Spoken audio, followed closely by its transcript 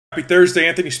Happy Thursday,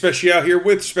 Anthony Special here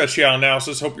with Special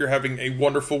Analysis. Hope you're having a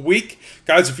wonderful week.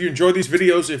 Guys, if you enjoy these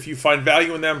videos, if you find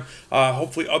value in them,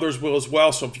 hopefully others will as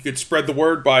well. So if you could spread the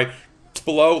word by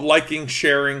below, liking,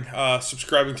 sharing,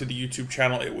 subscribing to the YouTube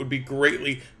channel, it would be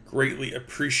greatly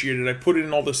appreciated. I put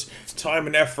in all this time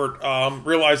and effort,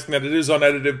 realizing that it is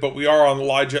unedited, but we are on the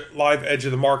live edge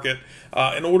of the market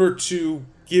in order to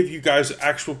give you guys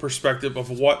actual perspective of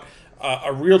what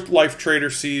a real-life trader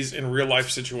sees in real-life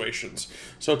situations.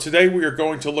 So today we are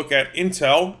going to look at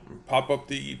Intel. Pop up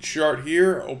the chart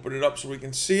here, open it up so we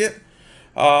can see it.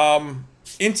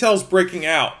 Intel's breaking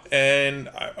out, and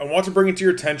I want to bring it to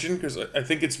your attention because I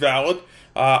think it's valid.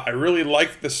 I really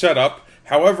like the setup.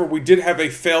 However, we did have a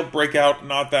failed breakout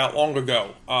not that long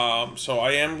ago, so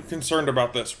I am concerned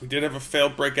about this. We did have a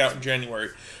failed breakout in January,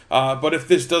 but if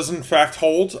this does in fact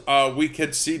hold, we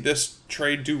could see this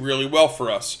trade do really well for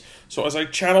us. So as I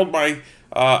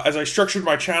structured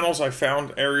my channels, I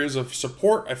found areas of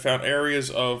support, I found areas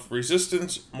of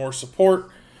resistance, more support,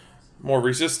 more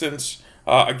resistance.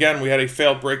 Again, we had a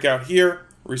failed breakout here,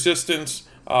 resistance,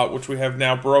 which we have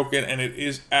now broken, and it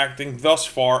is acting thus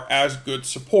far as good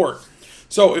support.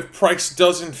 So if price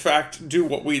does in fact do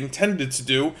what we intended to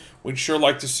do, we'd sure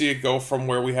like to see it go from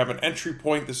where we have an entry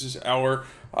point. This is our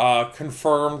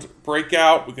confirmed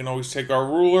breakout. We can always take our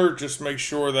ruler, just make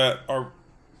sure that our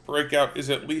breakout is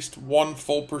at least 1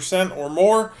 full percent or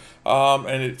more,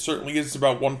 and it certainly is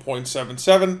about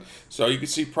 1.77. So you can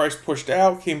see price pushed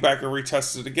out, came back and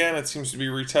retested it again. It seems to be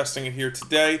retesting it here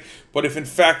today. But if in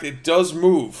fact it does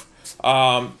move,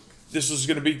 this is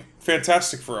going to be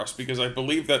fantastic for us because I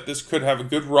believe that this could have a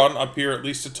good run up here, at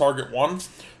least to target 1.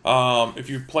 If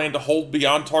you plan to hold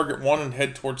beyond target 1 and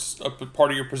head towards a part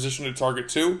of your position to target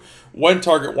 2, when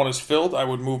target 1 is filled, I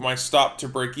would move my stop to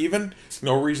break even.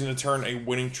 No reason to turn a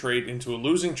winning trade into a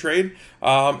losing trade.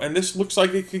 And this looks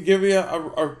like it could give you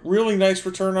a really nice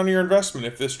return on your investment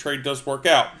if this trade does work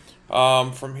out.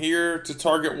 From here to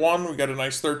target 1, we got a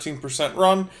nice 13%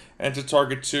 run, and to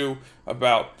target 2,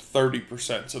 about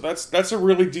 30%. So that's a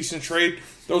really decent trade.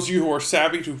 Those of you who are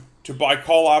savvy to buy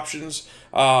call options,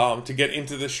 to get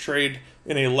into this trade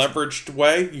in a leveraged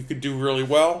way, you could do really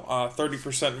well.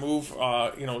 30% move,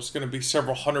 you know, it's going to be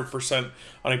several 100%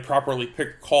 on a properly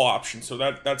picked call option. So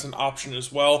that's an option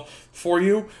as well for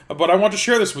you. But I want to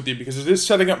share this with you because it is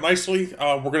setting up nicely.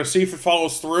 We're going to see if it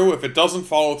follows through. If it doesn't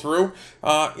follow through,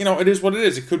 you know, it is what it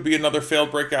is. It could be another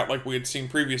failed breakout like we had seen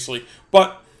previously.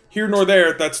 But here nor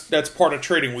there, that's part of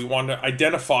trading. We want to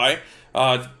identify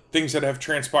things that have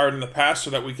transpired in the past so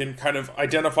that we can kind of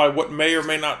identify what may or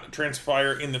may not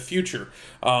transpire in the future.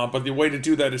 But the way to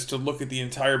do that is to look at the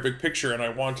entire big picture, and I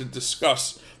want to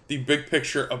discuss the big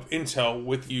picture of Intel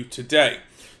with you today.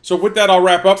 So with that, I'll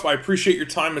wrap up. I appreciate your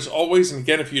time as always. And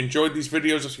again, if you enjoyed these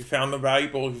videos, if you found them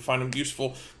valuable, if you find them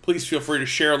useful, please feel free to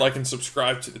share, like, and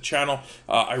subscribe to the channel.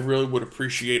 I really would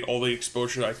appreciate all the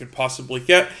exposure that I could possibly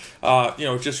get. You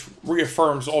know, it just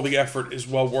reaffirms all the effort is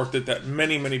well worth it, that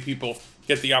many people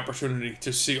get the opportunity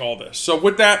to see all this. So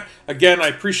with that, again, I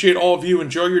appreciate all of you.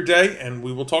 Enjoy your day, and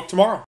we will talk tomorrow.